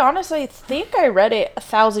 To be honest, I think I read it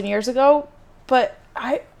 1,000 years ago, but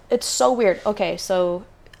it's so weird. Okay, so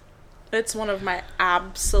it's one of my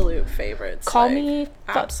absolute favorites. Call me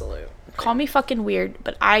fucking weird,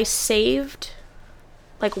 but I saved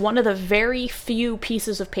like one of the very few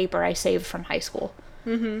pieces of paper I saved from high school.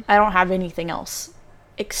 Mm-hmm. I don't have anything else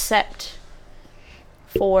except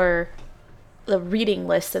for the reading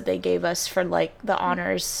list that they gave us for like the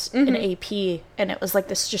honors in AP, and it was like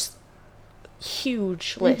this just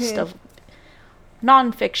huge list of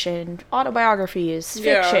nonfiction, autobiographies,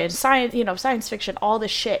 fiction, science fiction, all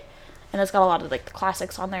this shit. And it's got a lot of like the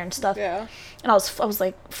classics on there and stuff. Yeah. And I was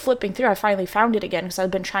like flipping through. I finally found it again because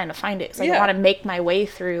I've been trying to find it. So I want to make my way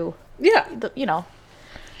through. Yeah.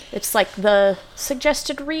 It's like the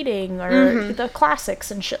suggested reading or the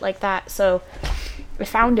classics and shit like that. So I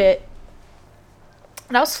found it.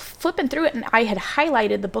 And I was flipping through it, and I had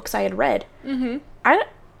highlighted the books I had read. Mm-hmm. I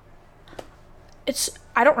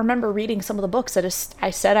don't remember reading some of the books that I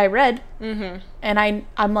said I read. Mm-hmm. And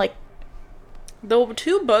I'm like, the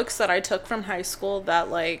 2 books that I took from high school that,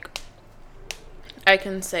 like, I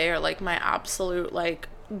can say are, like, my absolute, like,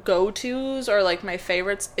 go-tos or, like, my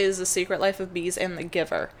favorites is The Secret Life of Bees and The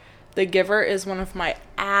Giver. The Giver is one of my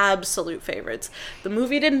absolute favorites. The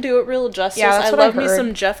movie didn't do it real justice. Yeah, that's what I love I heard. me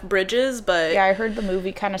some Jeff Bridges, but... Yeah, I heard the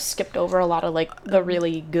movie kind of skipped over a lot of, like, the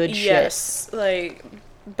really good shit. Yes, like,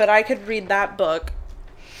 but I could read that book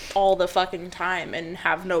all the fucking time and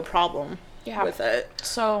have no problem with it.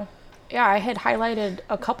 So... yeah, I had highlighted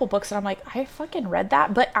a couple books, and I'm like, I fucking read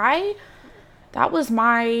that, but that was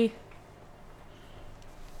like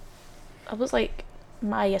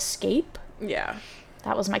my escape. Yeah.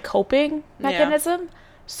 That was my coping mechanism. Yeah.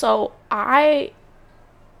 So I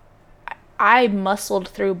muscled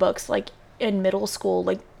through books, like, in middle school,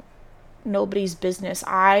 like, nobody's business.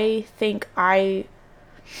 I think I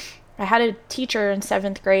had a teacher in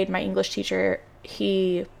 7th grade, my English teacher,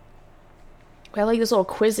 we had like these little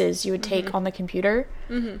quizzes you would take on the computer,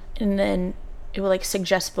 and then it would like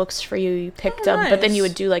suggest books for you. You picked them, but then you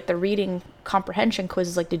would do like the reading comprehension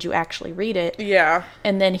quizzes, like, did you actually read it? Yeah.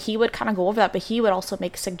 And then he would kind of go over that, but he would also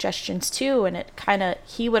make suggestions too, and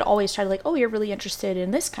he would always try to like, oh, you're really interested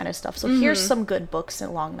in this kind of stuff, so here's some good books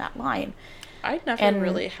along that line. I never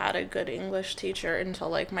really had a good English teacher until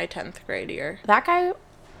like my 10th grade year. That guy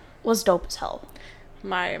was dope as hell.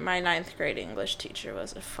 My 9th grade English teacher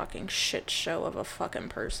was a fucking shit show of a fucking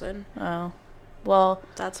person. Oh. Well.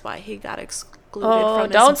 That's why he got excluded from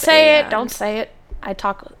his don't say band. it. Don't say it.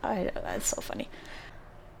 That's so funny.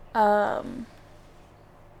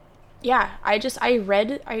 Yeah, I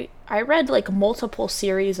read like multiple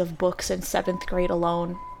series of books in 7th grade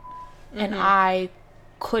alone. And I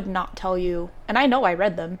could not tell you. And I know I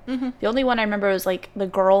read them. The only one I remember was like The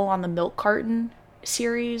Girl on the Milk Carton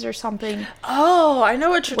series or something. Oh, I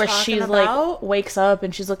know what you're talking about. Where she's like wakes up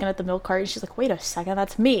and she's looking at the milk carton. She's like, wait a second,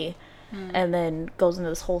 that's me. And then goes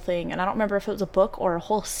into this whole thing. And I don't remember if it was a book or a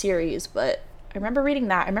whole series, but I remember reading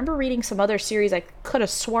that. I remember reading some other series. I could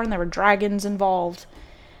have sworn there were dragons involved.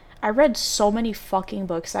 I read so many fucking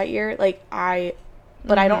books that year. Like,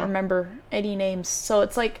 but I don't remember any names. So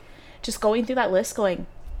it's like, just going through that list going,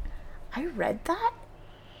 I read that?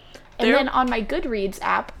 And There- then on my Goodreads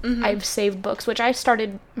app, I've saved books, which I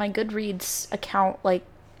started my Goodreads account like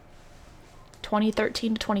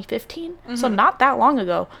 2013 to 2015. So not that long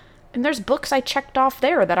ago. And there's books I checked off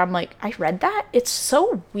there that I'm like, I read that? It's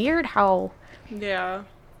so weird how, Yeah.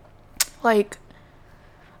 like,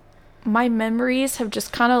 my memories have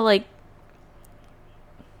just kind of like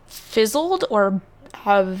fizzled or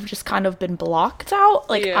have just kind of been blocked out.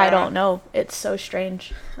 Like, I Yeah. don't know. It's so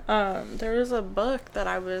strange. There was a book that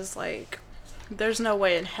I was like, there's no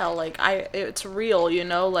way in hell, like, it's real, you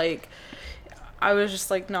know, like, I was just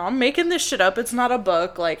like, no, I'm making this shit up. It's not a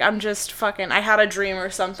book. Like, I'm just fucking, I had a dream or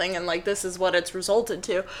something, and, like, this is what it's resulted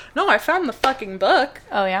to. No, I found the fucking book.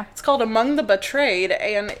 Oh, yeah? It's called Among the Betrayed,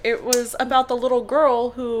 and it was about the little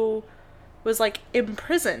girl who was, like,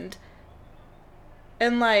 imprisoned.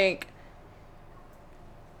 And, like,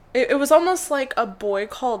 it was almost like A Boy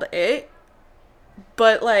Called It,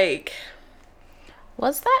 but, like...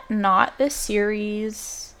 Was that not the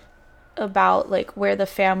series about, like, where the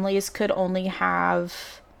families could only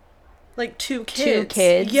have like two kids. two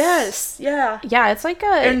kids? Yes, yeah. Yeah, it's like a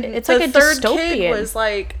And it's the like a third dystopian, kid was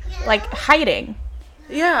like, hiding,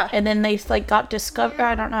 yeah. and then they like got discovered.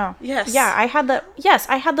 I don't know. Yes. Yeah, I had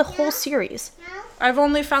the whole series. I've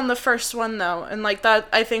only found the first one though, and like that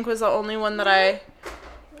I think was the only one that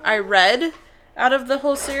I read out of the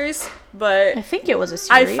whole series, but I think it was a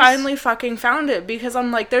I series. finally fucking found it because I'm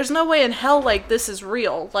like, there's no way in hell like this is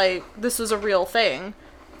real. Like this was a real thing.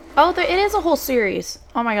 Oh, it is a whole series.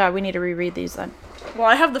 Oh my god, we need to reread these then. Well,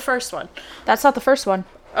 I have the first one. That's not the first one.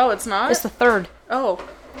 Oh, it's not? It's the third. Oh.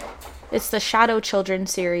 It's the Shadow Children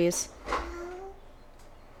series.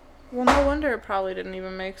 Well, no wonder it probably didn't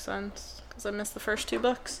even make sense because I missed the first two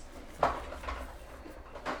books.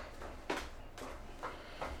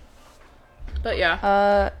 But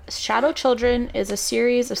yeah. Shadow Children is a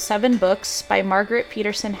series of 7 books by Margaret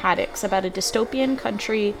Peterson Haddix about a dystopian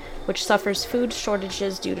country which suffers food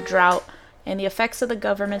shortages due to drought and the effects of the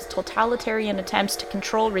government's totalitarian attempts to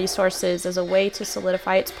control resources as a way to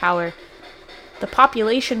solidify its power. The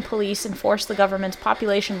population police enforce the government's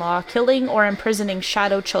population law, killing or imprisoning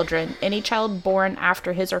shadow children, any child born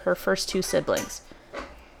after his or her first 2 siblings.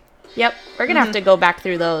 Yep, we're gonna have to go back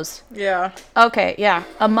through those. Yeah. Okay, yeah.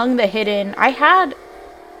 Among the Hidden, I had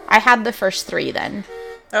the first 3 then.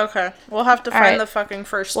 Okay. We'll have to All find right. the fucking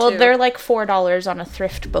first Well, two. they're like $4 on a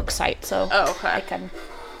thrift book site, so Oh, okay. I can.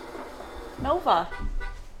 Nova.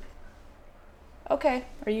 Okay,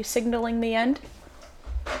 are you signaling the end?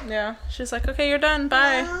 Yeah. She's like, okay, you're done.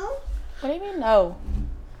 Bye. What do you mean no?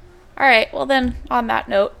 All right, well then, on that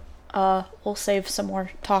note, we'll save some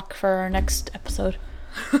more talk for our next episode.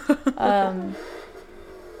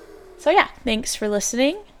 So yeah, thanks for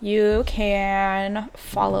listening. You can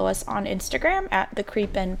follow us on Instagram at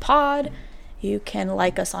 @thecreepinpod. You can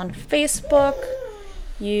like us on Facebook.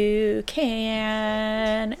 You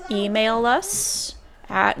can email us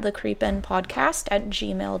at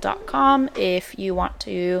thecreepinpodcast@gmail.com if you want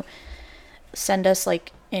to send us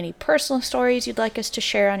like any personal stories you'd like us to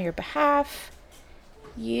share on your behalf.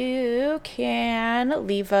 You can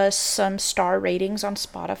leave us some star ratings on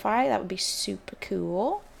Spotify. That would be super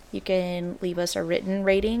cool. You can leave us a written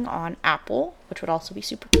rating on Apple, which would also be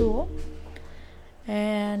super cool.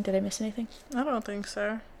 And did I miss anything? I don't think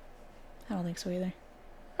so. I don't think so either.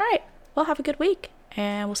 All right. Well, have a good week,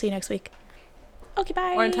 and we'll see you next week. Okay,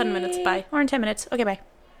 bye. Or in 10 minutes. Bye. Or in 10 minutes. Okay, bye.